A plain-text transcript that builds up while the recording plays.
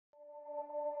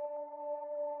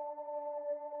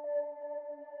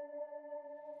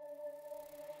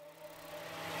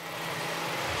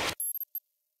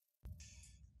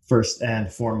First and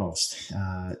foremost,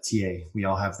 TA. We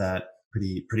all have that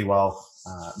pretty well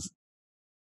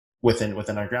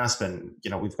within our grasp, and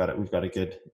we've got a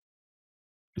good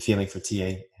feeling for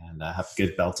TA, and have a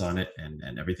good belt on it,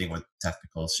 and everything with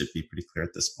technicals should be pretty clear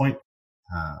at this point.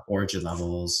 Origin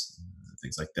levels,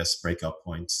 things like this, breakout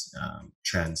points,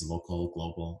 trends, local,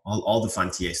 global, all the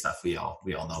fun TA stuff we all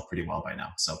know pretty well by now.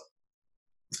 So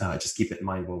just keep it in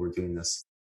mind while we're doing this.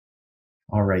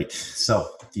 All right. So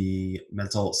the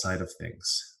mental side of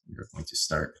things, we're going to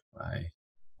start by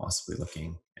possibly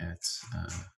looking at.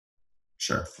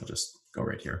 Sure, we'll just go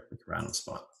right here, pick a random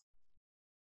spot.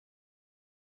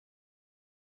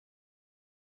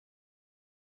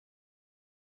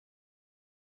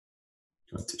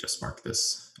 Going to just mark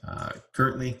this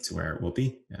currently to where it will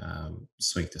be,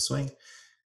 swing to swing.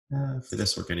 For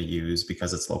this, we're going to use,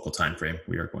 because it's local time frame,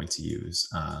 we are going to use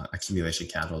accumulation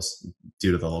candles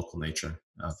due to the local nature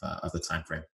of the time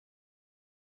frame.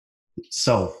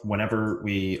 So whenever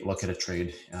we look at a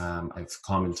trade, I've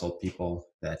commonly told people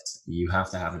that you have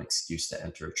to have an excuse to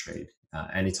enter a trade.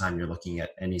 Anytime you're looking at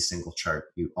any single chart,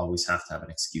 you always have to have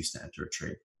an excuse to enter a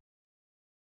trade.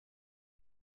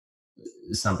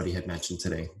 Somebody had mentioned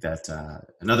today that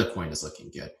another coin is looking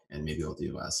good, and maybe we'll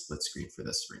do a split screen for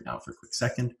this right now for a quick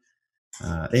second.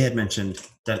 They had mentioned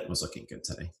Dent was looking good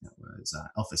today. That was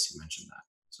Elphys who mentioned that.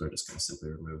 So we're just going to simply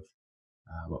remove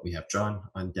what we have drawn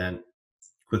on Dent,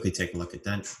 quickly take a look at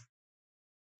Dent,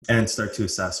 and start to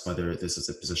assess whether this is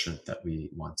a position that we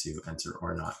want to enter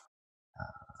or not.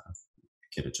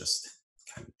 Could just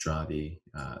kind of draw the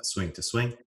swing to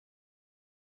swing.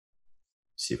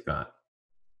 So you've got,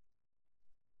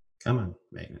 come on,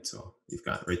 magnet tool. You've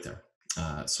got right there,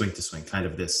 swing to swing, kind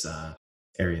of this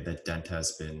area that Dent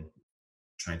has been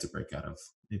trying to break out of.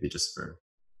 Maybe just for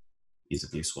ease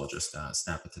of use, we'll just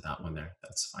snap it to that one there.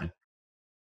 That's fine.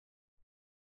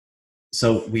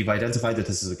 So we've identified that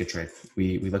this is a good trade.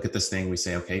 We look at this thing, we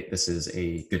say, okay, this is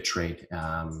a good trade.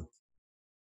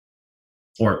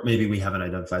 Or maybe we haven't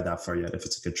identified that far yet if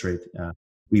it's a good trade.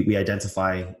 We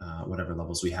identify whatever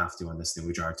levels we have to on this thing.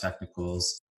 We draw our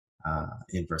technicals,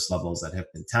 inverse levels that have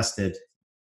been tested.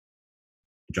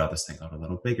 We draw this thing out a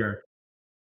little bigger.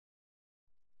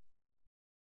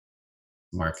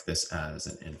 Mark this as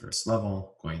an inverse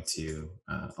level. Going to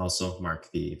also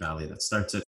mark the value that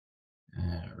starts it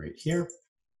right here.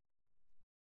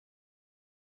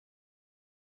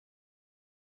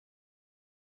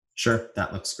 Sure,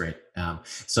 that looks great.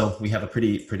 So we have a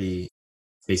pretty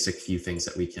basic few things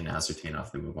that we can ascertain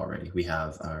off the move already. We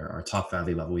have our top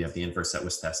value level. We have the inverse that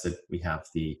was tested. We have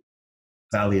the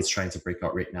value it's trying to break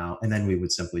out right now, and then we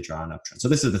would simply draw an uptrend. So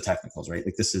this is the technicals, right?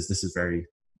 Like this is very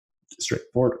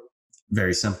straightforward,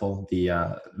 very simple.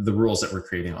 The rules that we're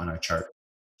creating on our chart.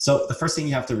 So the first thing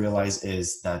you have to realize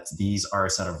is that these are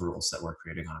a set of rules that we're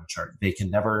creating on our chart. They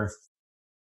can never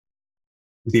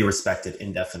be respected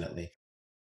indefinitely.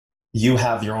 You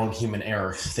have your own human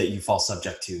error that you fall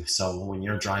subject to. So when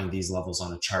you're drawing these levels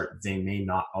on a chart, they may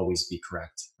not always be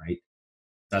correct, right?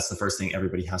 That's the first thing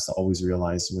everybody has to always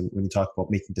realize when you talk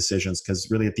about making decisions, because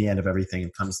really at the end of everything,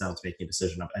 it comes down to making a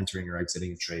decision of entering or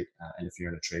exiting a trade. And if you're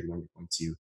in a trade, when you're going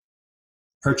to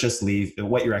purchase, leave,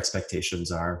 what your expectations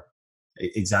are,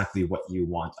 exactly what you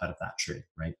want out of that trade,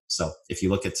 right? So if you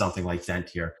look at something like Dent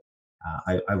here,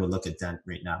 I would look at Dent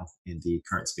right now in the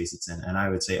current space it's in, and I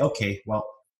would say, okay, well,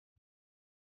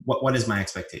 what is my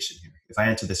expectation here? If I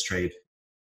enter this trade,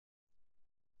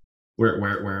 where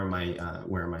am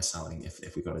I selling?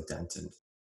 If we go to Dent and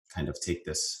kind of take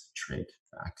this trade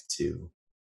back to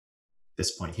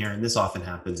this point here, and this often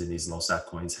happens in these low sat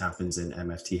coins, happens in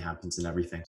MFT, happens in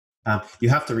everything. You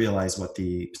have to realize what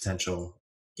the potential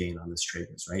gain on this trade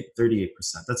is, right? 38%.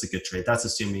 That's a good trade. That's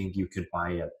assuming you could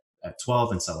buy at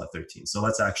 12 and sell at 13. So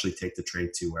let's actually take the trade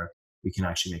to where we can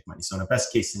actually make money. So in a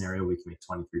best case scenario, we can make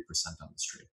 23% on this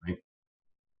trade, right?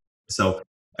 So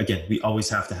again, we always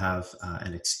have to have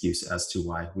an excuse as to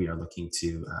why we are looking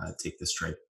to take this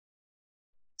trade.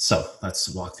 So let's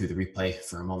walk through the replay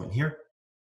for a moment here.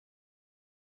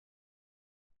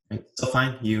 Right. So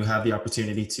fine, you have the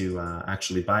opportunity to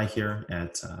actually buy here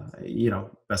at,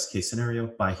 best case scenario,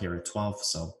 buy here at 12.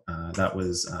 So that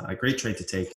was a great trade to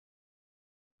take.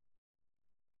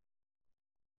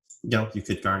 You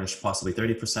could garnish possibly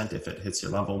 30% if it hits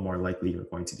your level. More likely, you're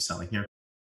going to be selling here.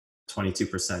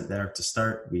 22% there to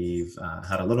start. We've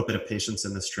had a little bit of patience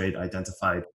in this trade,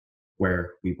 identified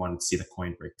where we wanted to see the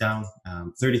coin break down.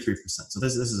 33%. So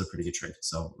this is a pretty good trade.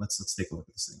 So let's take a look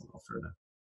at this thing a little further.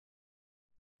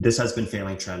 This has been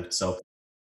failing trend. So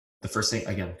the first thing,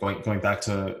 again, going back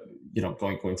to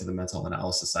going to the mental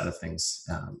analysis side of things,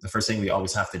 the first thing we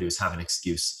always have to do is have an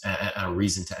excuse and a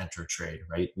reason to enter a trade,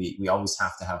 right? We always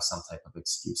have to have some type of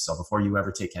excuse. So before you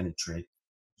ever take any trade,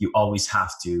 you always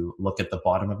have to look at the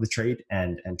bottom of the trade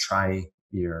and try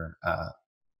your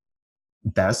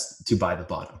best to buy the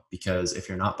bottom, because if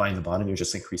you're not buying the bottom, you're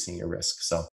just increasing your risk.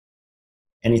 So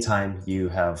anytime you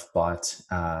have bought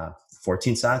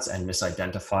 14 sats and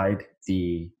misidentified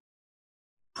the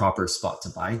proper spot to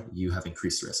buy, you have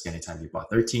increased risk. Anytime you bought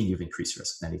 13, you've increased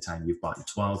risk. Anytime you've bought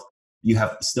 12, you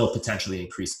have still potentially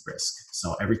increased risk.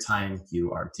 So every time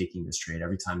you are taking this trade,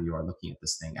 every time you are looking at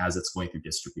this thing as it's going through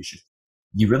distribution,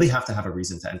 you really have to have a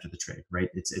reason to enter the trade, right?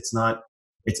 It's not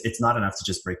enough to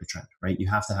just break a trend, right? You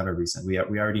have to have a reason. We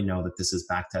already know that this is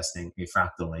backtesting a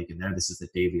fractal leg in there. This is the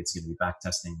daily. It's going to be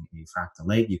backtesting a fractal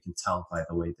leg. You can tell by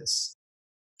the way this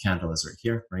candle is right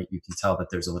here, right? You can tell that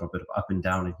there's a little bit of up and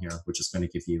down in here, which is going to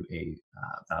give you a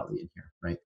valley in here,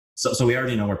 right? So we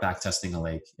already know we're backtesting a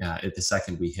leg. At the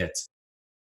second we hit,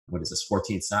 what is this,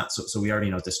 14 sat? So we already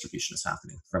know distribution is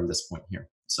happening from this point here.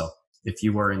 So if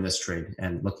you were in this trade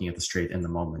and looking at this trade in the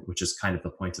moment, which is kind of the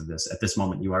point of this, at this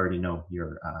moment, you already know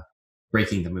you're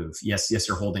breaking the move. Yes,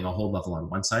 you're holding a hold level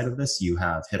on one side of this. You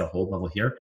have hit a hold level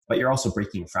here, but you're also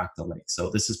breaking a fractal leg.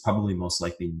 So this is probably most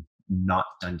likely not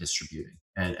done distributing.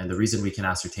 And the reason we can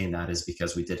ascertain that is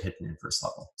because we did hit an inverse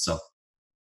level. So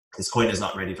this coin is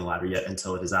not ready to ladder yet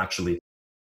until it is actually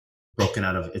broken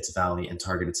out of its valley and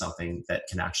targeted something that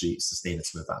can actually sustain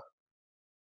its move up.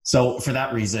 So for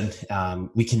that reason,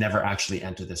 we can never actually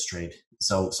enter this trade.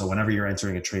 So whenever you're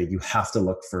entering a trade, you have to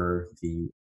look for the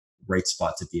right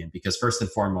spot to be in, because first and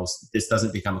foremost, this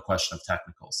doesn't become a question of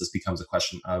technicals. This becomes a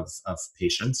question of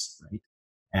patience, right?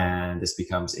 And this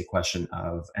becomes a question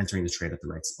of entering the trade at the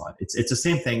right spot. It's the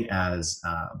same thing as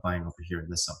buying over here in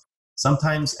this zone.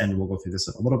 Sometimes, and we'll go through this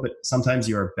in a little bit, sometimes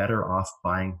you are better off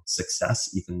buying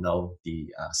success, even though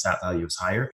the SAT value is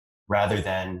higher, rather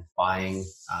than buying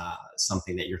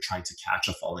something that you're trying to catch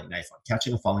a falling knife on.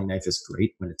 Catching a falling knife is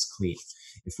great when it's clean.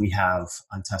 If we have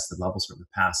untested levels from the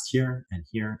past here and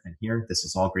here and here, this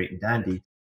is all great and dandy,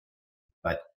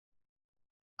 but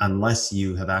unless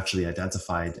you have actually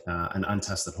identified an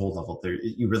untested hold level,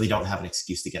 you really don't have an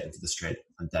excuse to get into this trade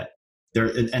on debt.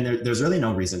 There's really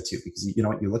no reason to, because you know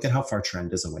what, you look at how far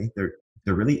trend is away.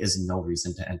 There really is no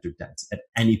reason to enter dent at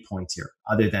any point here,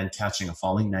 other than catching a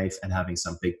falling knife and having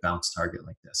some big bounce target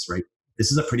like this, right?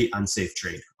 This is a pretty unsafe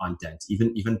trade on dent.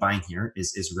 Even buying here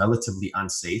is relatively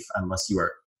unsafe unless you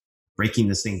are breaking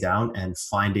this thing down and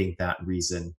finding that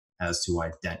reason as to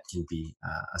why dent can be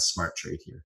a smart trade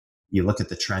here. You look at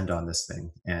the trend on this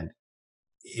thing and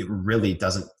it really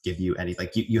doesn't give you any,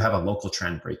 like you have a local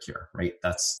trend break here, right?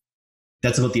 That's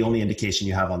about the only indication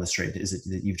you have on this trade, is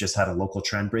that you've just had a local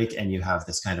trend break and you have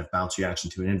this kind of bounce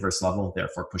reaction to an inverse level,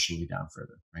 therefore pushing you down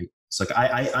further, right? So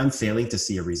I'm failing to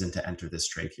see a reason to enter this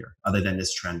trade here other than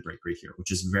this trend break right here,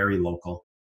 which is very local.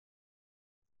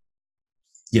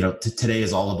 Today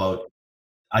is all about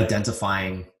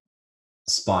identifying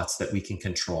spots that we can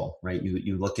control, right?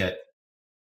 You look at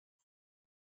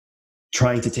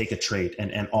trying to take a trade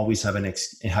and always having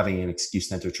an excuse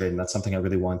to enter a trade. And that's something I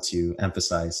really want to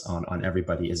emphasize on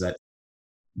everybody, is that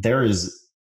there is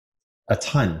a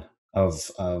ton of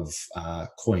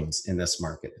coins in this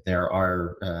market. There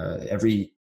are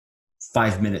every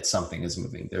 5 minutes something is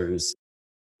moving. There's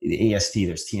AST,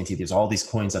 there's TNT, there's all these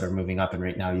coins that are moving up. And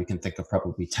right now you can think of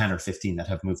probably 10 or 15 that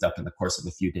have moved up in the course of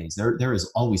a few days. There is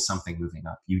always something moving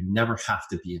up. You never have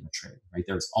to be in a trade, right?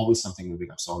 There's always something moving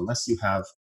up. So unless you have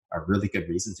a really good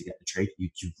reason to get in a trade, you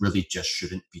really just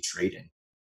shouldn't be trading.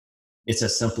 It's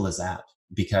as simple as that,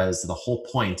 because the whole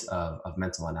point of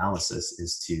mental analysis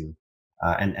is to,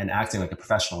 and acting like a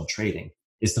professional in trading,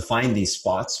 is to find these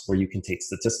spots where you can take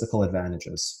statistical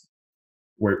advantages,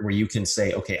 where you can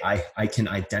say, okay, I can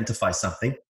identify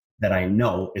something that I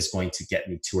know is going to get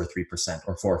me 2 or 3%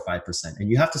 or 4 or 5%. And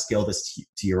you have to scale this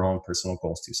to your own personal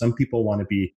goals too. Some people want to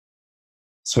be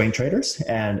swing traders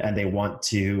and they want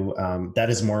to, that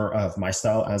is more of my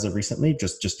style as of recently,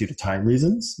 just due to time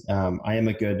reasons. I am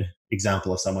a good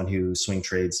example of someone who swing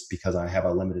trades because I have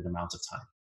a limited amount of time.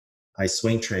 I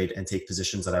swing trade and take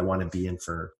positions that I want to be in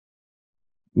for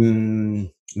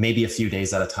maybe a few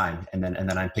days at a time, and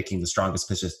then I'm picking the strongest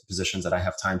positions that I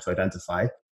have time to identify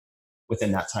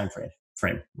within that time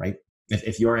frame, right?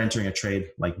 If you're entering a trade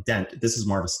like dent, this is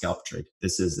more of a scalp trade.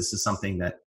 This is something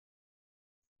that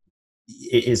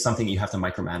is something you have to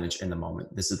micromanage in the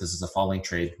moment. This is a falling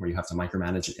trade where you have to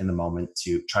micromanage it in the moment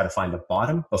to try to find a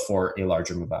bottom before a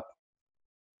larger move up.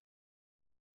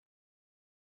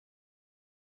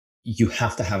 You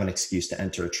have to have an excuse to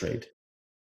enter a trade.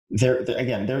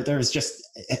 There's just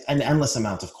an endless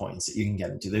amount of coins that you can get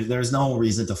into. There's no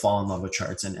reason to fall in love with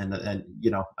charts, and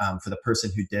for the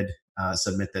person who did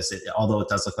submit this, although it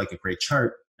does look like a great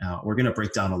chart, we're going to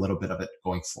break down a little bit of it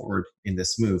going forward in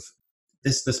this move.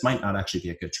 This might not actually be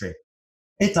a good trade.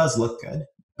 It does look good,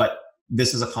 but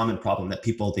this is a common problem that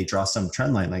people, they draw some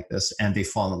trend line like this and they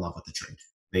fall in love with the trade.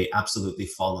 They absolutely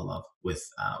fall in love with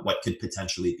what could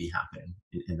potentially be happening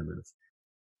in the move.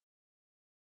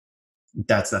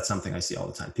 That's something I see all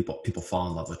the time. People fall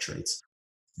in love with trades.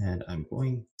 And I'm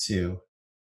going to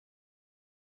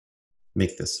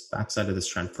make this backside of this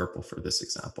trend purple for this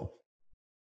example.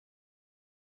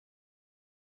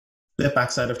 The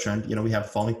backside of trend, we have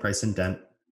falling price indent.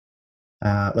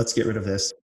 Let's get rid of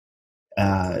this.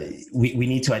 We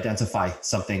need to identify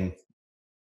something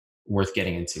worth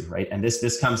getting into, right? And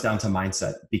this comes down to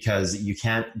mindset, because you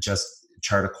can't just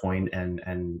chart a coin and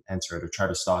enter it, or chart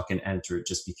a stock and enter it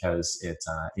just because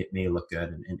it may look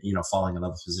good and falling in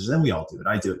love with positions. And we all do it.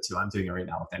 I do it too. I'm doing it right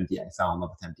now with MDA. I fell in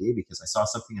love with MDA because I saw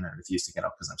something and I refused to get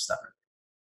out because I'm stubborn.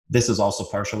 This is also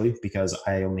partially because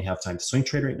I only have time to swing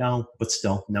trade right now, but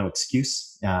still no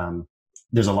excuse.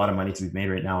 There's a lot of money to be made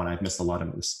right now and I've missed a lot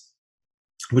of moves,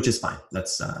 which is fine.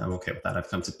 I'm okay with that. I've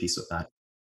come to peace with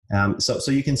that.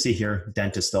 So you can see here,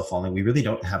 dent is still falling. We really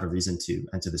don't have a reason to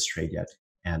enter this trade yet.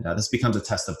 And this becomes a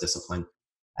test of discipline.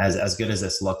 As good as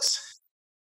this looks,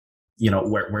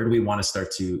 where do we want to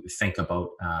start to think about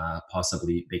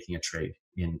possibly making a trade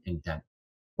in dent?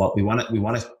 Well, we want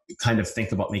to kind of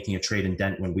think about making a trade in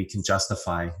dent when we can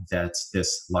justify that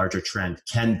this larger trend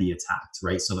can be attacked,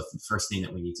 right? So the first thing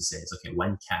that we need to say is, okay,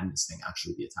 when can this thing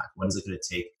actually be attacked? What is it going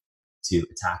to take to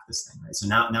attack this thing, right? So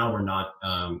now we're not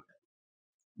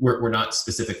we're not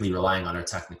specifically relying on our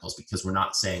technicals, because we're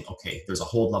not saying, okay, there's a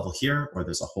hold level here or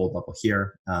there's a hold level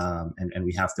here, and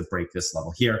we have to break this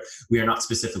level here. We are not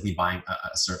specifically buying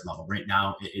a certain level. Right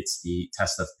now, it's the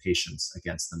test of patience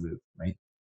against the move, right?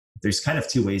 There's kind of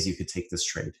two ways you could take this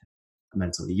trade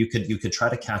mentally. You could try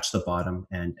to catch the bottom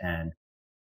and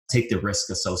take the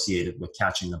risk associated with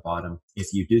catching the bottom.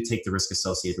 If you do take the risk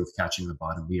associated with catching the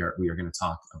bottom, we are going to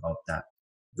talk about that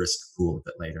risk pool a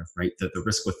bit later, right? The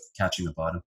risk with catching the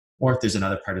bottom. Or if there's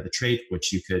another part of the trade,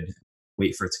 which you could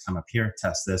wait for it to come up here,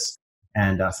 test this,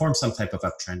 and form some type of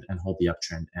uptrend and hold the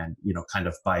uptrend, and kind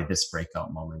of buy this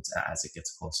breakout moment as it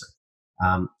gets closer.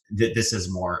 This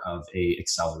is more of a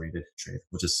accelerated trade.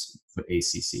 We'll just put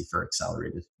ACC for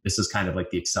accelerated. This is kind of like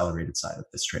the accelerated side of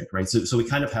this trade, right? So we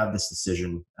kind of have this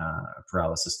decision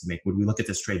paralysis to make. Would we look at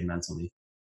this trade mentally?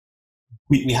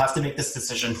 We have to make this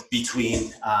decision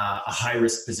between a high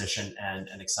risk position and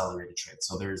an accelerated trade.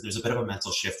 So there's a bit of a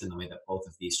mental shift in the way that both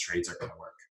of these trades are going to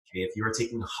work. Okay, if you are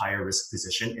taking a higher risk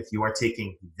position, if you are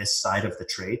taking this side of the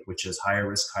trade, which is higher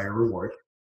risk, higher reward,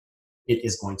 it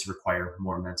is going to require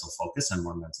more mental focus and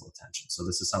more mental attention. So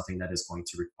this is something that is going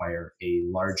to require a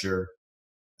larger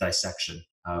dissection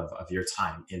of your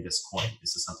time in this coin.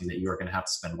 This is something that you are going to have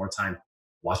to spend more time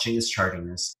watching this, charting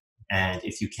this. And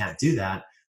if you can't do that,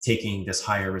 taking this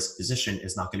higher risk position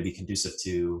is not going to be conducive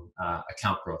to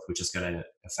account growth, which is going to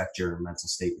affect your mental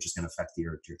state, which is going to affect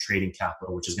your trading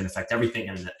capital, which is going to affect everything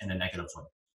in a negative way.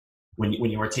 When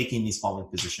you are taking these falling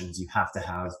positions, you have to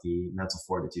have the mental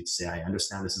fortitude to say, I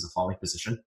understand this is a falling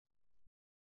position.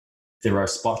 There are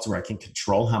spots where I can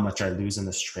control how much I lose in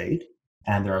this trade,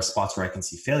 and there are spots where I can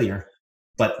see failure.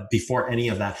 But before any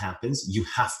of that happens, you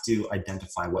have to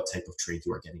identify what type of trade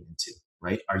you are getting into,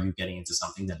 right? Are you getting into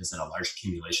something that is in a large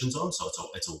accumulation zone, so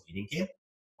it's a waiting game?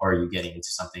 Or are you getting into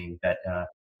something that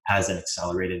has an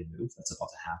accelerated move that's about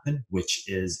to happen, which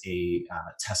is a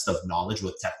test of knowledge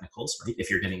with technicals, right? If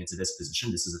you're getting into this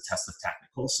position, this is a test of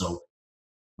technicals. So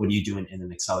what do you do in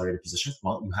an accelerated position?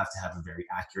 Well, you have to have a very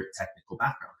accurate technical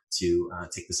background to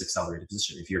take this accelerated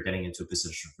position. If you're getting into a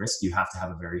position of risk, you have to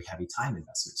have a very heavy time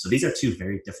investment. So these are two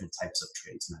very different types of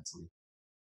trades mentally.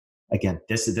 Again,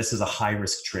 this is a high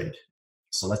risk trade.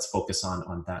 So let's focus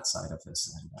on that side of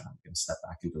this. And I'm going to step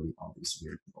back and delete all these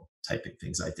weird little typing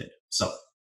things I did. So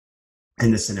in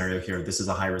this scenario here, this is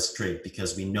a high risk trade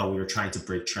because we know we are trying to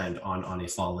break trend on a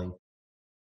falling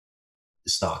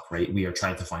stock, right? We are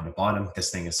trying to find a bottom. This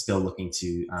thing is still looking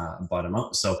to bottom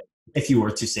out. So if you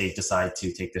were to say, decide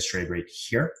to take this trade right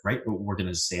here, right, we're going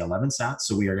to say 11 sats.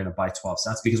 So we are going to buy 12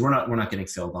 sats because we're not getting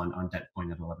filled on dent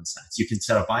point at 11 sats. You can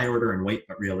set a buy order and wait,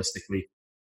 but realistically,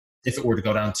 if it were to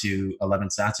go down to 11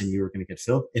 sats and you were going to get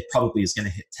filled, it probably is going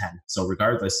to hit 10. So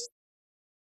regardless,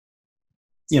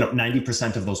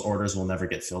 90% of those orders will never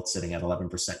get filled sitting at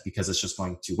 11% because it's just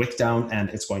going to wick down and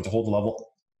it's going to hold the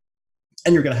level.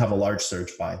 And you're going to have a large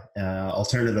surge buy.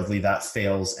 Alternatively, that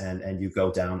fails and you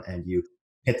go down and you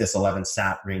hit this 11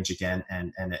 sat range again,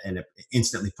 and it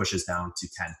instantly pushes down to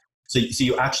 10. So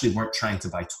you actually weren't trying to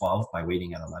buy 12 by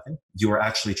waiting at 11. You were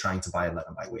actually trying to buy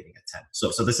 11 by waiting at 10.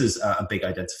 So this is a big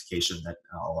identification that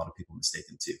a lot of people mistake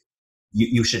into.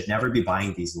 You should never be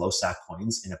buying these low sat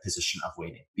coins in a position of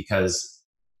waiting, because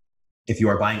if you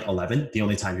are buying 11, the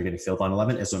only time you're getting filled on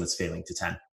 11 is when it's failing to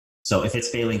 10. So if it's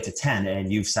failing to 10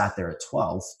 and you've sat there at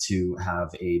 12 to have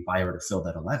a buy order filled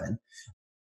at 11,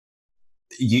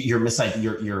 you're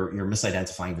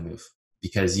misidentifying the move,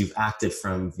 because you've acted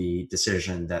from the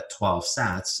decision that 12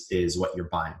 sats is what you're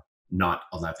buying, not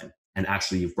 11. And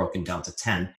actually you've broken down to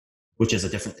 10, which is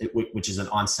an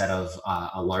onset of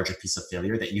a larger piece of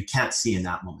failure that you can't see in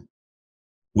that moment.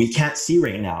 We can't see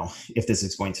right now if this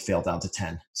is going to fail down to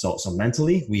 10. So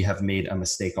mentally, we have made a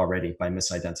mistake already by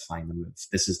misidentifying the move.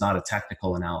 This is not a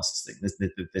technical analysis thing.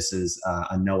 This is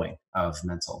a knowing of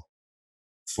mental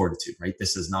fortitude, right?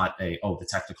 This is not the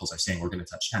technicals are saying we're going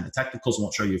to touch 10. The technicals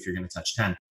won't show you if you're going to touch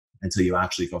 10 until you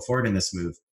actually go forward in this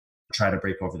move, try to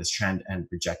break over this trend and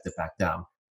reject it back down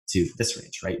to this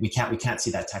range, right? We can't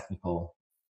see that technical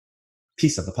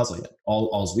piece of the puzzle yet.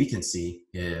 All we can see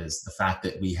is the fact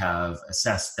that we have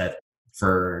assessed that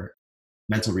for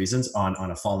mental reasons on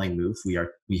a falling move, we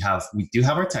do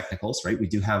have our technicals, right? We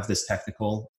do have this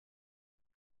technical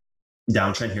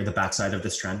downtrend here, the backside of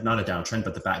this trend, not a downtrend,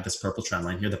 but this purple trend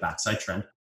line here, the backside trend.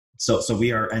 So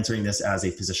we are entering this as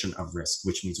a position of risk,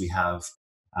 which means we have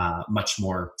much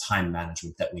more time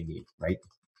management that we need, right?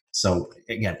 So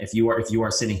again, if you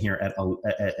are sitting here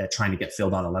at trying to get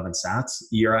filled on 11 sats,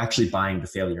 you're actually buying the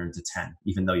failure into 10,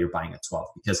 even though you're buying at 12,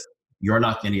 because you're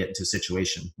not going to get into a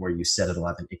situation where you sit at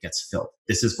 11, it gets filled.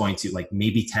 This is going to, like,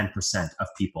 maybe 10% of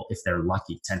people, if they're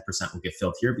lucky, 10% will get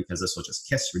filled here, because this will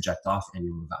just reject off, and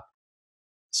you move up.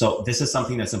 So this is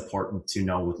something that's important to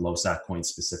know with low sat coins,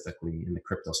 specifically in the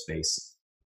crypto space.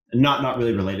 Not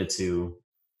really related to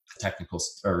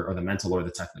technicals or the mental or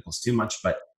the technicals too much,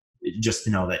 but just to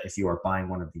know that if you are buying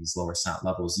one of these lower sat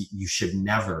levels, you should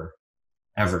never,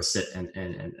 ever sit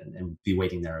and be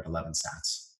waiting there at 11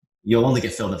 sats. You'll only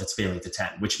get filled if it's failing to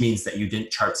 10, which means that you didn't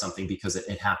chart something because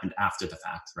it happened after the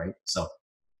fact, right? So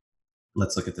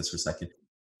let's look at this for a second.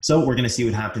 So we're going to see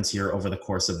what happens here over the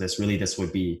course of this. Really, this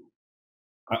would be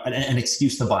an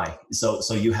excuse to buy.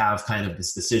 So you have kind of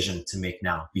this decision to make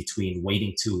now between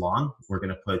waiting too long. We're going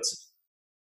to put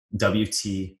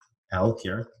WTL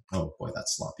here. Oh boy,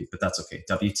 that's sloppy, but that's okay.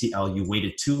 WTL, you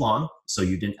waited too long, so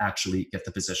you didn't actually get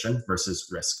the position, versus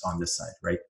risk on this side,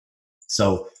 right?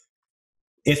 So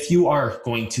if you are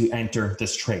going to enter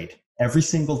this trade, every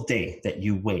single day that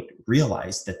you wait,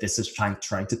 realize that this is trying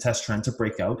to test trend to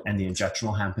break out, and the injection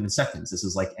will happen in seconds. This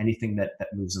is like anything that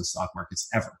moves in stock markets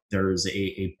ever. There is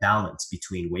a balance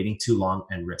between waiting too long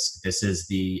and risk. This is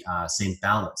the same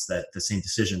balance, the same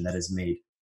decision that is made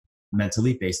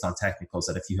mentally based on technicals,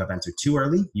 that if you have entered too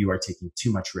early, you are taking too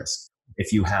much risk.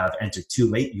 If you have entered too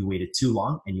late, you waited too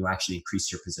long, and you actually increase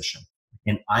your position.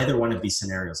 In either one of these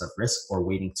scenarios of risk or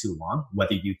waiting too long,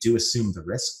 whether you do assume the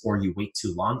risk or you wait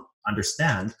too long,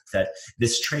 understand that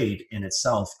this trade in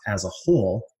itself as a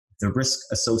whole, the risk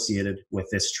associated with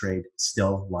this trade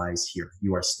still lies here.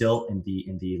 You are still in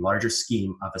the larger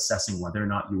scheme of assessing whether or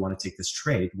not you want to take this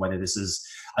trade, whether this is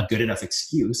a good enough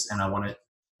excuse. And I want to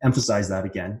emphasize that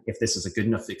again. If this is a good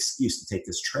enough excuse to take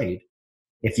this trade,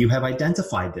 if you have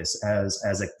identified this as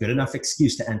a good enough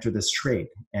excuse to enter this trade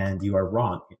and you are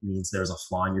wrong, it means there's a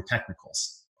flaw in your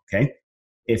technicals, okay?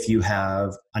 If you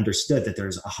have understood that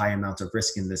there's a high amount of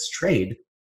risk in this trade,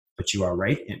 but you are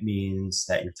right, it means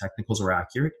that your technicals were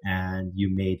accurate and you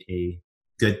made a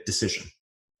good decision.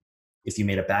 If you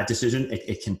made a bad decision,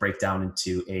 it can break down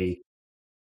into a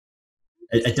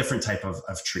different type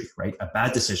of tree, right? A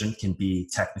bad decision can be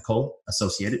technical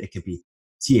associated. It could be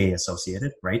TA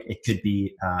associated, right? It could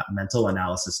be mental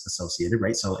analysis associated,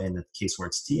 right? So in the case where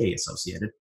it's TA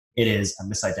associated, it is a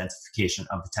misidentification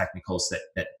of the technicals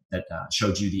that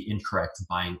showed you the incorrect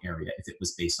buying area if it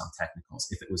was based on technicals.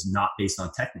 If it was not based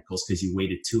on technicals because you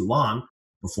waited too long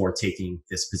before taking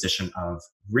this position of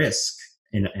risk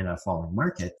in a falling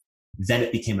market, then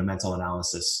it became a mental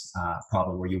analysis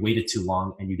problem where you waited too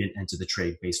long and you didn't enter the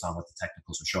trade based on what the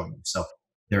technicals were showing you. So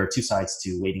there are two sides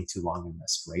to waiting too long in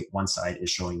risk, right? One side is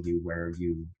showing you where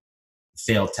you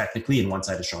failed technically, and one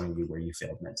side is showing you where you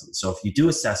failed mentally. So if you do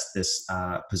assess this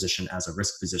position as a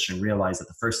risk position, realize that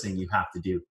the first thing you have to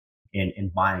do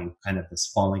in buying kind of this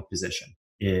falling position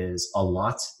is a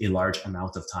large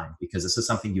amount of time, because this is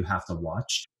something you have to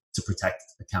watch to protect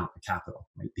account capital,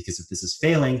 right? Because if this is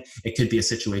failing, it could be a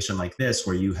situation like this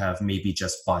where you have maybe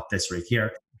just bought this right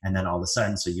here, and then all of a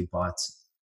sudden, so you bought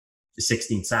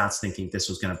 16 sats thinking this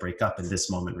was going to break up in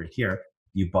this moment right here,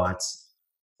 You bought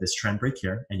this trend break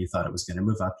here and you thought it was going to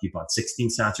move up. You bought 16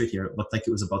 sats right here. It looked like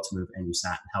it was about to move and you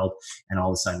sat and held. And all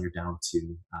of a sudden you're down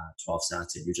to 12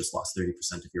 sats and you just lost 30%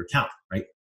 of your account, right?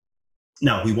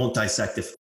 Now, we won't dissect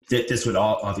if this would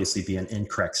all obviously be an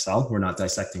incorrect sell. We're not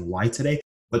dissecting why today,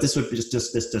 but this would be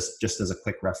just as a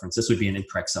quick reference. This would be an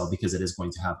incorrect sell because it is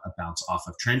going to have a bounce off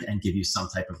of trend and give you some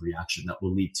type of reaction that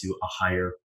will lead to a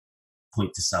higher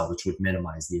point to sell, which would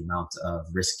minimize the amount of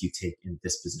risk you take in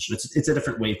this position. It's a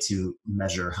different way to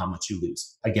measure how much you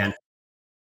lose. Again,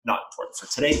 not important for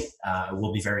today. It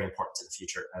will be very important in the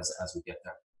future as we get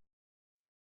there.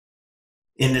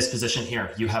 In this position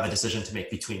here, you have a decision to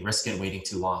make between risk and waiting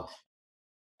too long.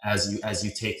 As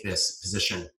you take this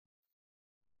position,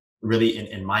 really,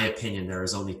 in my opinion, there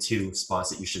is only two spots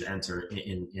that you should enter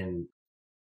in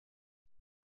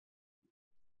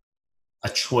a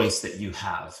choice that you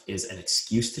have is an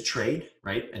excuse to trade,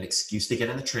 right? An excuse to get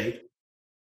in the trade,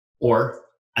 or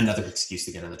another excuse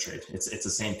to get in the trade. It's the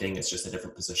same thing. It's just a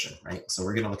different position, right? So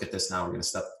we're going to look at this now. We're going to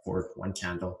step forward one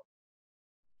candle.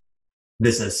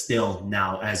 This is still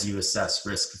now as you assess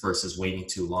risk versus waiting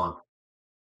too long.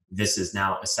 This is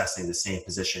now assessing the same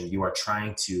position. You are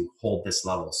trying to hold this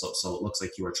level. So it looks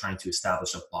like you are trying to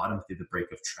establish a bottom through the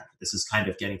break of trend. This is kind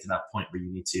of getting to that point where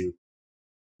you need to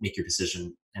make your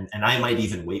decision. And I might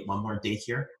even wait one more day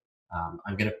here.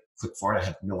 I'm going to click forward. I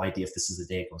have no idea if this is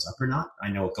the day it goes up or not. I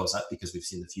know it goes up because we've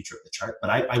seen the future of the chart, but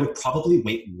I would probably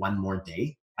wait one more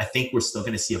day. I think we're still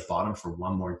going to see a bottom for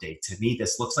one more day. To me,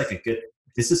 this looks like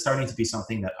this is starting to be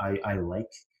something that I like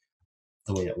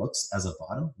the way it looks as a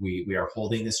bottom. We are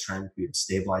holding this trend. We are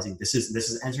stabilizing. This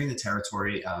is entering the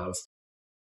territory of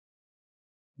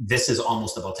this is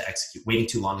almost about to execute. Waiting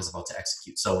too long is about to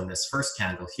execute. So in this first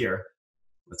candle here,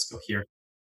 let's go here.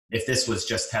 If this was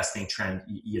just testing trend,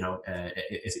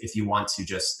 if you want to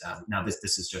just now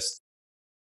this is just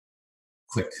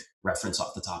quick reference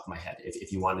off the top of my head.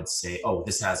 If you wanted to say, oh,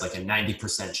 this has like a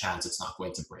 90% chance it's not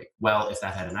going to break. Well, if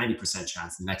that had a 90%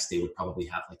 chance, the next day would probably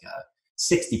have like a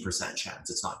 60% chance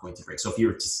it's not going to break. So if you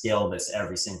were to scale this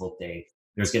every single day,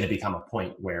 there's going to become a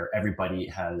point where everybody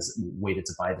has waited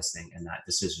to buy this thing and that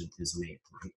decision is made,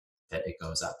 right? That it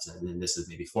goes up. And then this is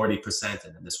maybe 40%.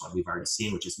 And then this one we've already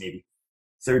seen, which is maybe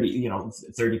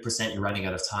 30%. You're running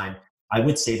out of time. I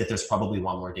would say that there's probably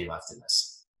one more day left in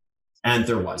this. And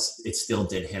there was. It still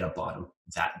did hit a bottom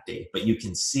that day. But you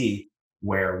can see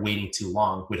where waiting too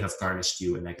long would have garnished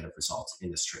you a negative result in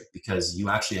this trade because you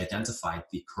actually identified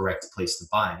the correct place to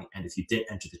buy. And if you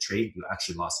didn't enter the trade, you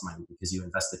actually lost money because you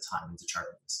invested time into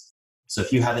charting this. So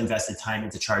if you have invested time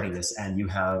into charting this and you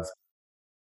have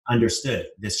understood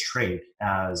this trade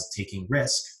as taking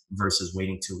risk versus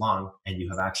waiting too long, and you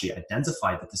have actually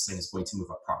identified that this thing is going to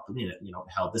move up properly, and it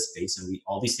held this base, and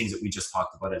all these things that we just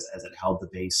talked about as it held the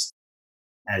base,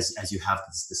 as you have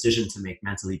this decision to make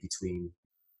mentally between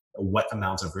what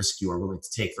amount of risk you are willing to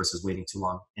take versus waiting too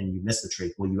long, and you miss the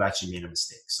trade, well, you actually made a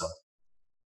mistake. So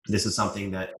this is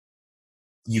something that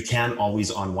you can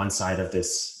always, on one side of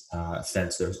this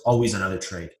fence, there's always another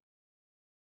trade.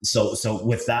 So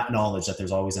with that knowledge that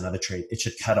there's always another trade, it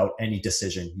should cut out any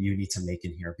decision you need to make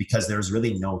in here because there's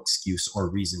really no excuse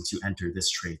or reason to enter this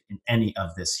trade in any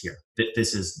of this here.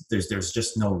 There's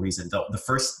just no reason. The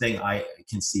first thing I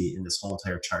can see in this whole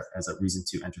entire chart as a reason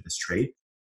to enter this trade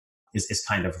is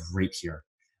kind of right here.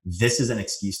 This is an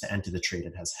excuse to enter the trade.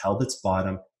 It has held its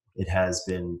bottom. It has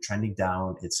been trending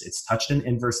down. It's touched an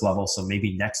inverse level. So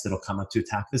maybe next it'll come up to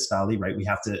attack this valley, right? We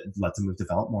have to let the move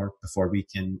develop more before we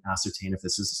can ascertain if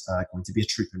this is going to be a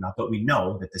truth or not. But we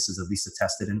know that this is at least a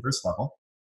tested inverse level.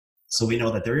 So we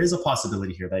know that there is a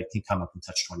possibility here that it can come up and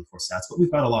touch 24 sats, but we've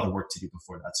got a lot of work to do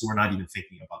before that. So we're not even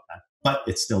thinking about that. But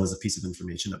it still is a piece of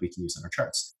information that we can use in our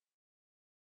charts.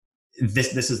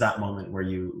 This is that moment where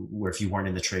if you weren't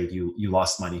in the trade, you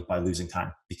lost money by losing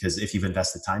time, because if you've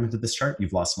invested time into this chart,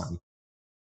 you've lost money.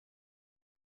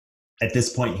 At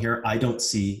this point here, I don't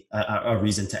see a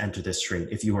reason to enter this trade.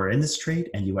 If you are in this trade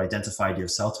and you identified your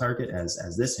sell target as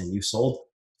this, and you sold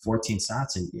 14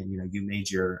 sats and you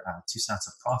made your 2 sats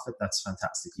of profit, that's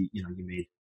fantastic. You made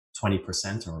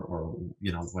 20% or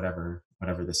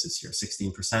whatever this is here,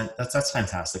 16%. That's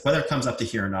fantastic. Whether it comes up to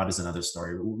here or not is another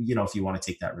story. If you want to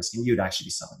take that risk, and you'd actually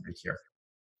be selling right here,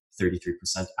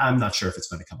 33%. I'm not sure if it's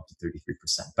going to come up to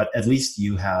 33%, but at least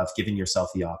you have given yourself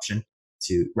the option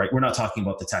to, right? We're not talking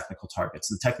about the technical targets.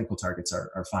 The technical targets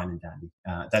are fine and dandy.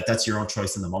 That's your own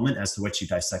choice in the moment as to which you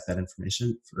dissect that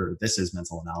information. For this is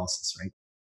mental analysis, right?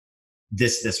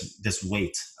 This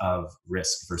weight of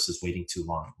risk versus waiting too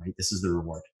long, right? This is the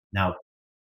reward. Now,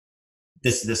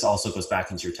 this also goes back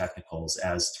into your technicals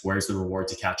as to where's the reward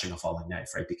to catching a falling knife,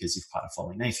 right? Because you've caught a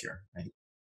falling knife here, right?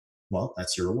 Well,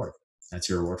 that's your reward. That's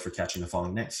your reward for catching a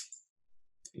falling knife.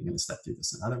 You're going to step through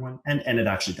this another one, and it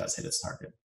actually does hit its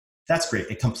target. That's great.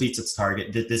 It completes its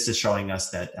target. This is showing us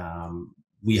that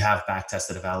we have back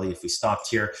tested a valley. If we stopped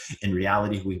here, in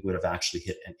reality, we would have actually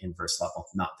hit an inverse level,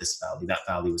 not this valley. That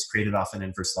valley was created off an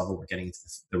inverse level. We're getting into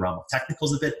the realm of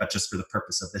technicals a bit, but just for the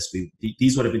purpose of this,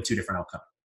 these would have been two different outcomes.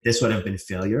 This would have been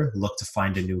failure, look to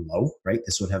find a new low, right?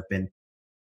 This would have been,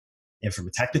 and from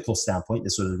a technical standpoint,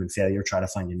 this would have been failure, try to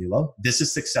find a new low. This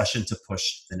is succession to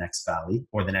push the next valley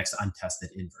or the next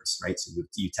untested inverse, right? So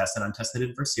you test an untested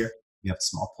inverse here, you have a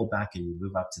small pullback and you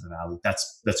move up to the valley.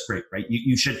 That's great, right?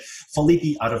 You should fully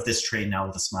be out of this trade now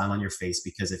with a smile on your face,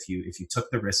 because if you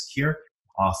took the risk here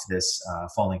off this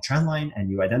falling trend line and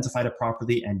you identified it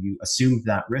properly and you assumed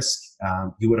that risk,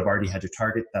 you would have already had your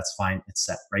target. That's fine. It's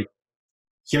set, right?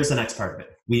 Here's the next part of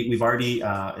it. We've already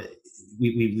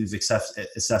we've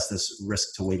assessed this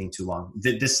risk to waiting too long.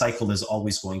 This cycle is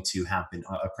always going to happen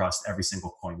across every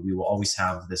single coin. We will always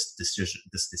have this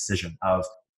decision of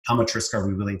how much risk are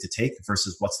we willing to take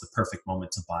versus what's the perfect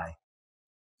moment to buy,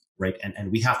 right?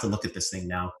 And we have to look at this thing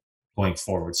now going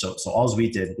forward. So all we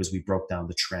did was we broke down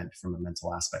the trend from a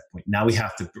mental aspect point. Now we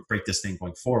have to break this thing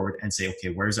going forward and say,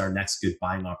 okay, where's our next good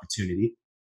buying opportunity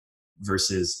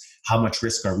versus how much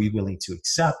risk are we willing to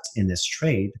accept in this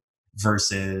trade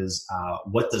versus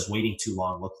what does waiting too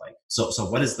long look like? So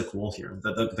what is the goal here?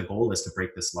 The goal is to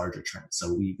break this larger trend.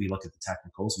 So we look at the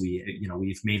technicals.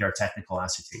 We've made our technical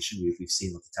assertion. We've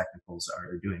seen what the technicals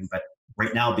are doing, but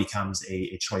right now becomes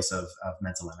a choice of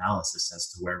mental analysis as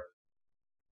to where,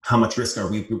 how much risk are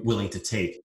we willing to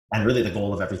take? And really the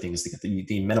goal of everything is to get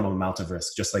the minimum amount of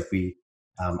risk, just like we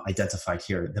identified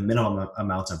here. The minimum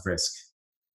amount of risk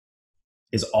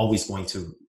is always going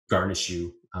to garnish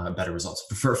you better results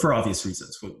for obvious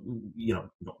reasons. We don't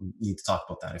need to talk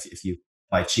about that. If you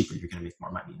buy cheaper, you're going to make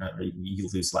more money. Right? You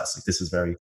lose less. Like, this is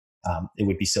very. It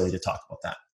would be silly to talk about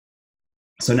that.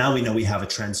 So now we know we have a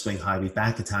trend swing high. We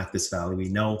back attack this valley. We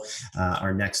know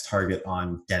our next target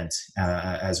on dent,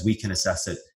 as we can assess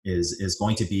it, is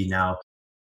going to be now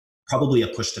probably a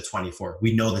push to 24.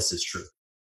 We know this is true,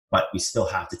 but we still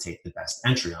have to take the best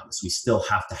entry on this. We still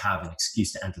have to have an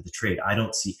excuse to enter the trade. I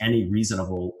don't see any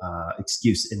reasonable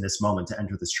excuse in this moment to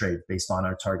enter this trade based on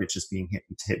our target just being hit.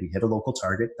 We hit a local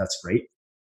target. That's great.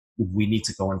 We need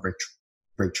to go and break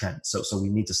trend. So we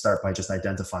need to start by just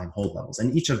identifying hold levels.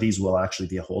 And each of these will actually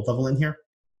be a hold level in here.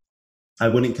 I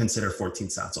wouldn't consider 14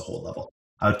 sats a hold level.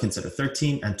 I would consider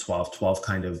 13 and 12. 12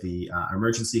 kind of the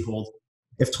emergency hold.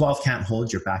 If 12 can't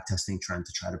hold, you're back testing trend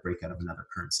to try to break out of another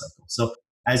current cycle. So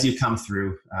as you come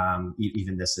through,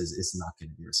 even this is not going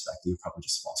to be respected. You probably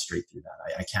just fall straight through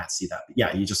that. I can't see that. But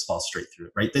yeah, you just fall straight through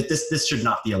it, right? This should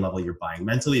not be a level you're buying.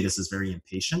 Mentally, this is very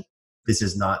impatient. This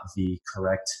is not the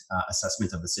correct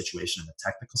assessment of the situation in a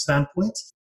technical standpoint.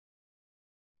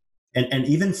 And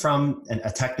even from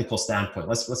a technical standpoint,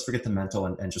 let's forget the mental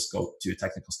and just go to a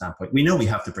technical standpoint. We know we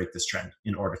have to break this trend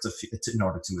in order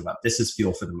to move up. This is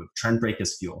fuel for the move. Trend break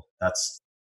is fuel. That's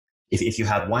if you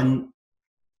had one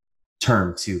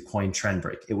term to coin trend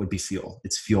break, it would be fuel.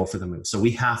 It's fuel for the move. So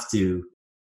we have to,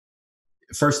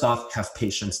 first off, have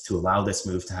patience to allow this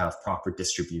move to have proper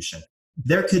distribution.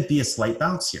 There could be a slight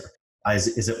bounce here.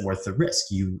 Is it worth the risk?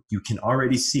 You can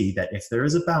already see that if there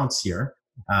is a bounce here,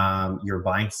 you're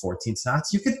buying 14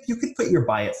 sats. You could put your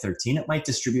buy at 13. It might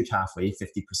distribute halfway, 50%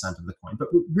 of the coin, but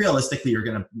realistically, you're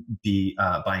going to be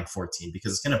buying 14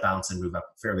 because it's going to bounce and move up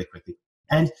fairly quickly.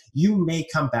 And you may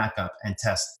come back up and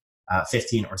test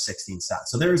 15 or 16 sats.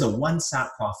 So there is a 1 sat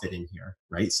profit in here,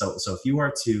 right? So if you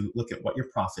are to look at what your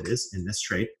profit is in this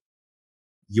trade,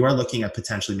 you are looking at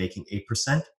potentially making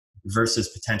 8% versus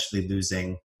potentially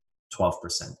losing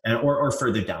 12% or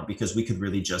further down, because we could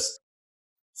really just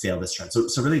fail this trend.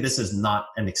 So really, this is not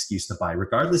an excuse to buy,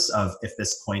 regardless of if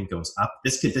this coin goes up.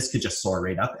 This could just soar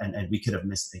right up, and we could have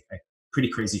missed a pretty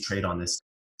crazy trade on this.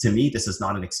 To me, this is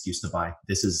not an excuse to buy.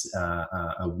 This is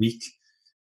a weak.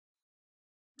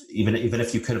 Even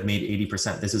if you could have made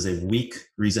 80%, this is a weak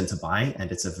reason to buy,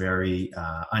 and it's a very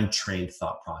untrained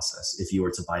thought process if you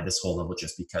were to buy this whole level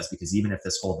just because even if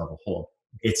this whole level hold,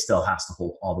 it still has to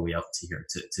hold all the way up to here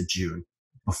to June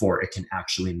before it can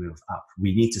actually move up.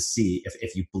 We need to see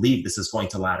if you believe this is going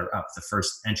to ladder up, the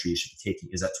first entry you should be taking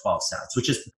is at 12 sats, which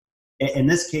is, in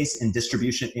this case, in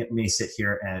distribution, it may sit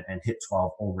here and hit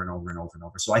 12 over and over and over and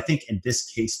over. So I think in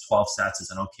this case, 12 sats is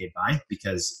an okay buy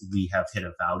because we have hit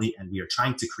a valley and we are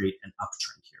trying to create an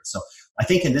uptrend here. So I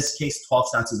think in this case, 12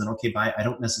 sats is an okay buy. I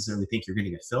don't necessarily think you're going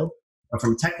to get filled. But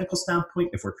from a technical standpoint,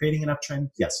 if we're creating an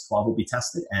uptrend, yes, 12 will be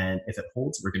tested. And if it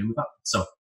holds, we're going to move up. So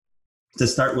to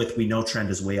start with, we know trend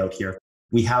is way out here.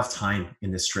 We have time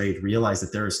in this trade. Realize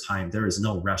that there is time. There is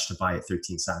no rush to buy at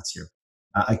 13 sats here.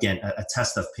 Again, a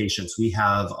test of patience. We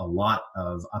have a lot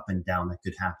of up and down that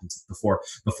could happen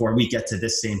before we get to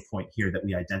this same point here that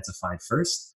we identified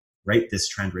first, right? This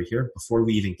trend right here. Before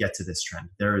we even get to this trend,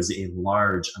 there is a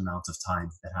large amount of time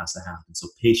that has to happen. So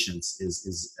patience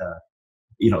is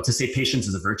to say patience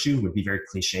is a virtue would be very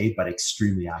cliche, but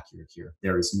extremely accurate here.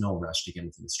 There is no rush to get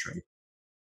into this trade.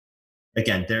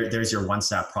 Again, there's your one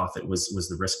sat profit. Was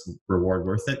the risk reward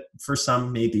worth it? For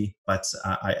some, maybe, but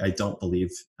I don't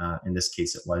believe in this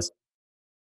case it was.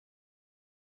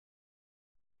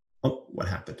 Oh, what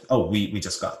happened? Oh, we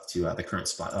just got to the current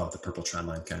spot. Oh, the purple trend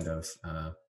line kind of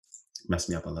messed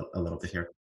me up a little bit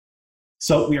here.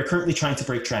 So we are currently trying to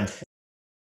break trend.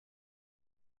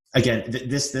 Again,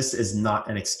 this is not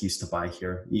an excuse to buy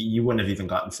here. You wouldn't have even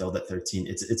gotten filled at 13.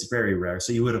 It's very rare.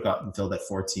 So you would have gotten filled at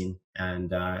 14,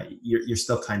 and you're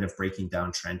still kind of breaking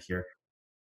down trend here.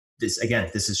 This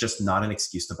is just not an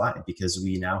excuse to buy because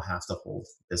we now have to hold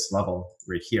this level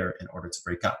right here in order to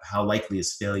break up. How likely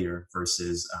is failure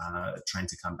versus trying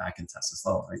to come back and test this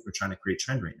level? Right, we're trying to create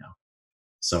trend right now.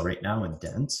 So right now in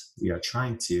Dent, we are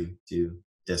trying to do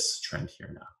this trend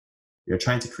here now. We are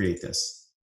trying to create this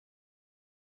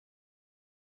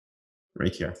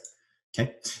right here.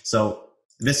 Okay, so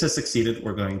this has succeeded.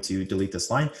 We're going to delete this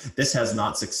line. This has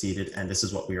not succeeded, and this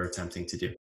is what we are attempting to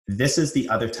do. This is the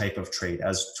other type of trade,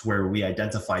 as to where we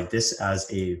identify this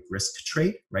as a risk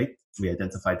trade, right? We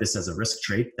identify this as a risk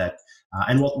trade that,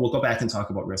 and we'll go back and talk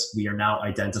about risk. We are now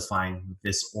identifying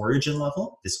this origin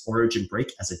level, this origin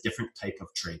break, as a different type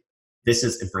of trade. This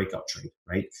is a breakout trade,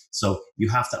 right? So you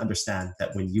have to understand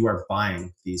that when you are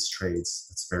buying these trades,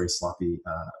 it's very sloppy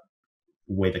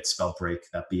way to spell break.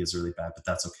 That B is really bad, but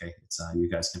that's okay. It's you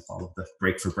guys can follow the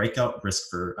break for breakout, risk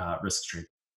for risk trade.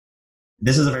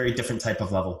 This is a very different type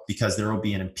of level because there will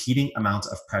be an impeding amount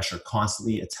of pressure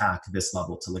constantly attack this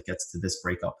level till it gets to this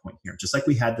breakout point here. Just like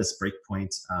we had this break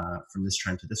point from this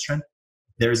trend to this trend,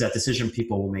 there is that decision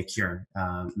people will make here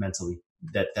mentally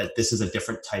that this is a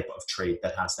different type of trade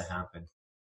that has to happen.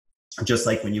 Just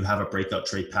like when you have a breakout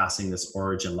trade passing this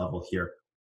origin level here,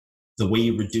 the way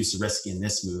you reduce risk in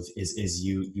this move is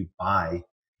you buy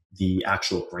the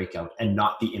actual breakout and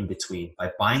not the in between.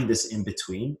 By buying this in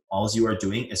between, all you are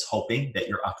doing is hoping that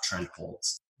your uptrend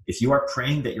holds. If you are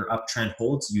praying that your uptrend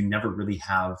holds, you never really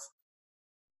have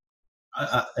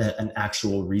an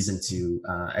actual reason to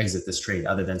exit this trade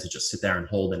other than to just sit there and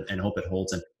hold and hope it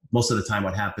holds. And most of the time,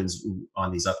 what happens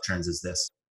on these uptrends is this: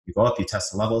 you go up, you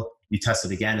test the level, you test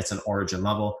it again, it's an origin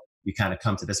level. You kind of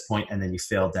come to this point and then you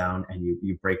fail down and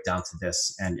you break down to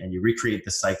this and you recreate the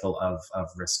cycle of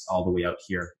risk all the way out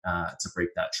here to break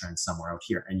that trend somewhere out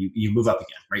here. And you move up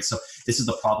again, right? So this is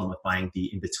the problem with buying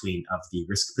the in between of the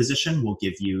risk position. Will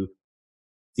give you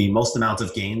the most amount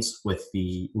of gains with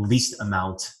the least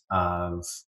amount of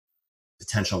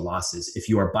potential losses. If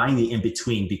you are buying the in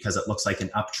between because it looks like an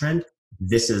uptrend,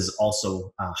 this is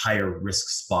also a higher risk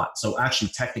spot. So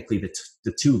actually, technically,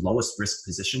 the two lowest risk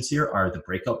positions here are the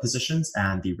breakout positions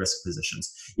and the risk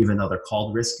positions. Even though they're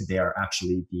called risk, they are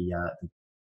actually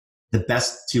the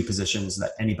best two positions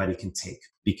that anybody can take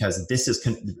because this is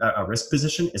a risk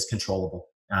position is controllable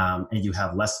and you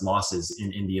have less losses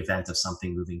in the event of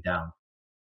something moving down.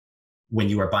 When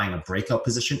you are buying a breakout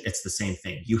position, it's the same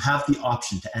thing. You have the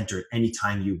option to enter it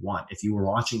anytime you want. If you were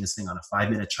watching this thing on a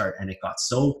 5-minute chart and it got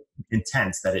so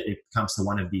intense that it comes to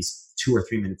one of these 2 or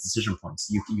 3 minute decision points,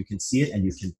 you can see it and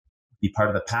you can be part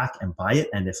of the pack and buy it.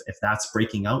 And if that's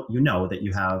breaking out, you know that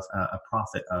you have a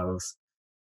profit of,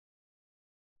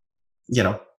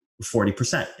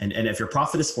 40%. And if your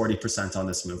profit is 40% on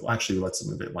this move, well, actually, let's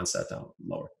move it one step down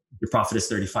lower. Your profit is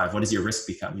 35. What does your risk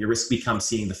become? Your risk becomes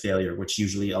seeing the failure, which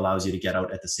usually allows you to get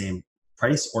out at the same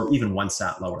price or even one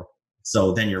sat lower.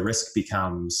 So then your risk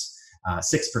becomes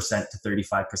 6% to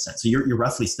 35%. So you're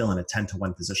roughly still in a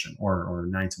 10-to-1 position or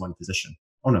 9-to-1 position.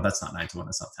 Oh, no, that's not 9-to-1.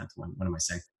 That's not 10-to-1. What am I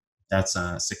saying? That's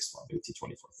 6, 12, 18,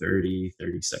 24, 30,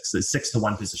 36. It's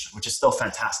 6-to-1 position, which is still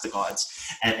fantastic odds.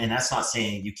 And that's not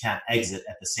saying you can't exit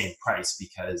at the same price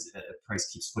because the price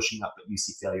keeps pushing up, but you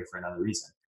see failure for another reason.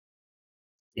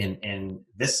 In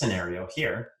this scenario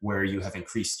here, where you have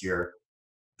increased your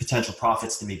potential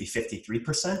profits to maybe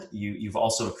 53%, you've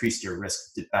also increased your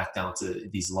risk back down to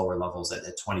these lower levels at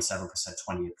 27%,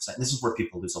 28%. This is where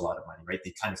people lose a lot of money, right?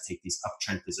 They kind of take these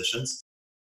uptrend positions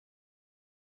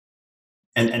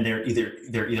and they're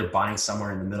either buying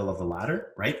somewhere in the middle of the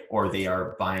ladder, right? Or they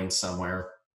are buying somewhere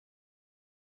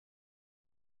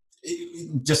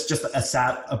Just a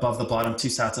sat above the bottom, two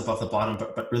sats above the bottom,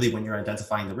 but really when you're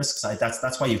identifying the risk side,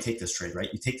 that's why you take this trade, right?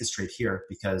 You take this trade here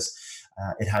because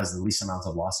it has the least amount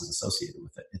of losses associated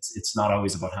with it. It's not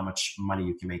always about how much money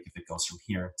you can make if it goes from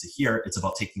here to here. It's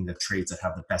about taking the trades that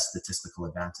have the best statistical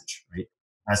advantage, right?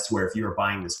 As to where if you were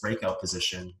buying this breakout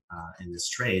position in this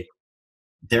trade,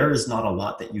 there is not a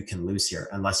lot that you can lose here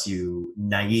unless you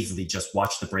naively just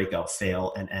watch the breakout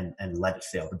fail and let it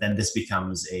fail. But then this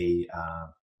becomes a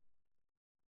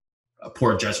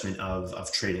poor judgment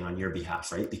of trading on your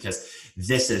behalf, right? Because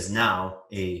this is now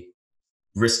a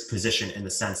risk position in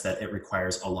the sense that it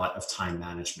requires a lot of time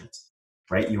management,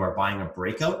 right? You are buying a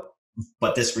breakout,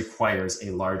 but this requires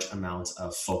a large amount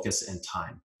of focus and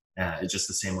time. It's just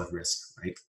the same with risk,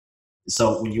 right?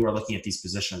 So when you are looking at these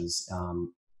positions,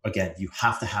 again, you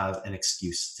have to have an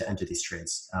excuse to enter these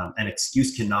trades. An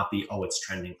excuse cannot be, oh, it's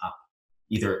trending up.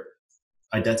 Either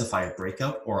identify a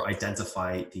breakout or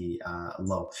identify the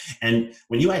low. And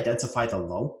when you identify the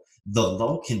low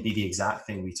can be the exact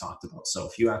thing we talked about. So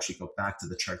if you actually go back to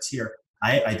the charts here,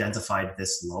 I identified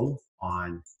this low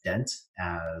on Dent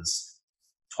as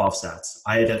 12 sats.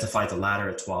 I identified the ladder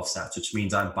at 12 sats, which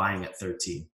means I'm buying at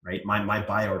 13, right? My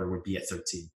buy order would be at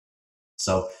 13.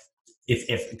 So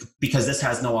if because this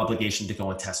has no obligation to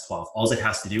go and test 12, all it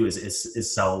has to do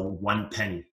is sell 1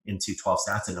 penny into 12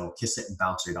 sats and it'll kiss it and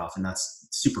bounce right off. And that's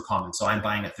super common. So I'm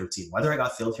buying at 13. Whether I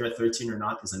got filled here at 13 or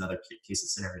not is another case of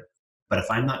scenario. But if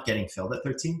I'm not getting filled at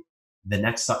 13, the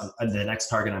next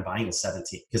target I'm buying is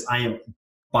 17 because I am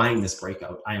buying this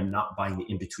breakout. I am not buying the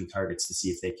in-between targets to see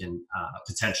if they can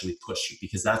potentially push you,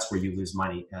 because that's where you lose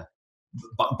money.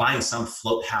 Buying some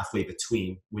float halfway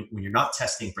between when you're not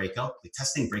testing breakout. Like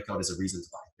testing breakout is a reason to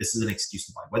buy. This is an excuse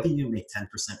to buy. Whether you make 10%, 15%,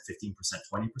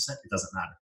 20%, it doesn't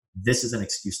matter. This is an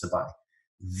excuse to buy.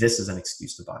 This is an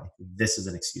excuse to buy. This is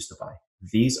an excuse to buy.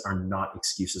 These are not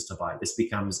excuses to buy. This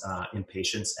becomes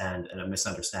impatience and a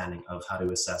misunderstanding of how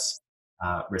to assess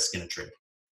risk in a trade.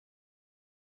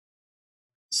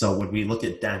 So when we look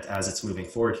at Dent as it's moving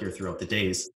forward here throughout the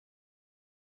days,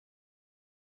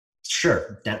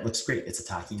 sure, Dent looks great. It's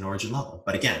attacking an origin level.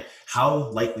 But again, how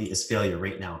likely is failure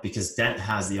right now? Because Dent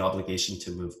has the obligation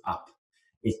to move up.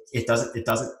 It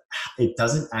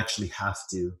doesn't actually have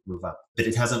to move up, but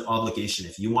it has an obligation.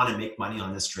 If you want to make money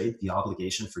on this trade, the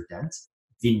obligation for Dent,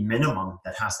 the minimum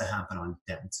that has to happen on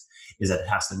Dent is that it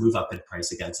has to move up in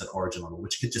price against an origin level,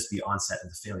 which could just be onset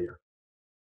into failure.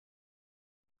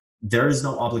 There is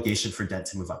no obligation for Dent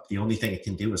to move up. The only thing it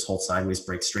can do is hold sideways,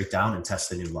 break straight down, and test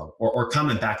the new low, or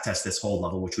come and back test this whole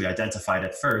level, which we identified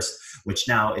at first. Which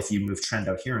now, if you move trend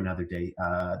out here another day,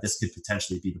 this could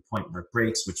potentially be the point where it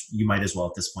breaks. Which you might as well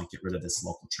at this point get rid of this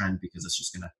local trend because it's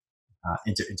just going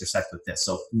to intersect with this.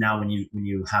 So now, when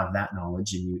you have that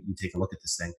knowledge and you take a look at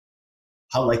this thing,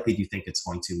 how likely do you think it's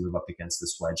going to move up against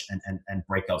this wedge and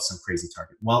break out some crazy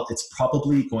target? Well, it's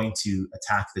probably going to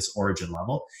attack this origin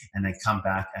level and then come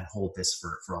back and hold this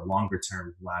for a longer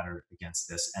term ladder against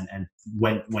this. And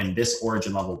when this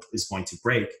origin level is going to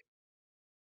break,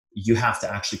 you have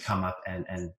to actually come up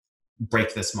and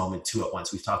break this moment two at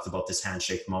once. We've talked about this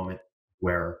handshake moment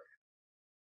where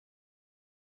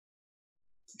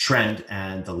trend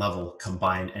and the level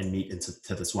combine and meet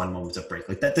into this one moment of break.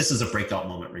 Like that, this is a breakout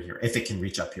moment right here. If it can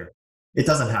reach up here, it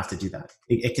doesn't have to do that.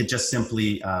 It could just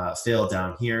simply fail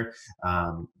down here,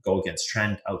 go against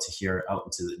trend out to here, out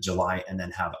into July, and then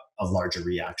have a larger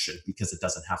reaction because it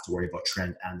doesn't have to worry about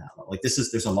trend and that level. Like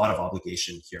there's a lot of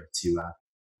obligation here to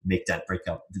make that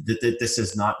breakout. This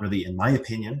is not really, in my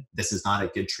opinion, this is not a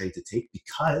good trade to take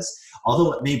because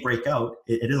although it may break out,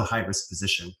 it is a high risk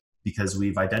position because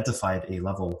we've identified a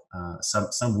level,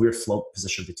 some weird float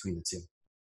position between the two.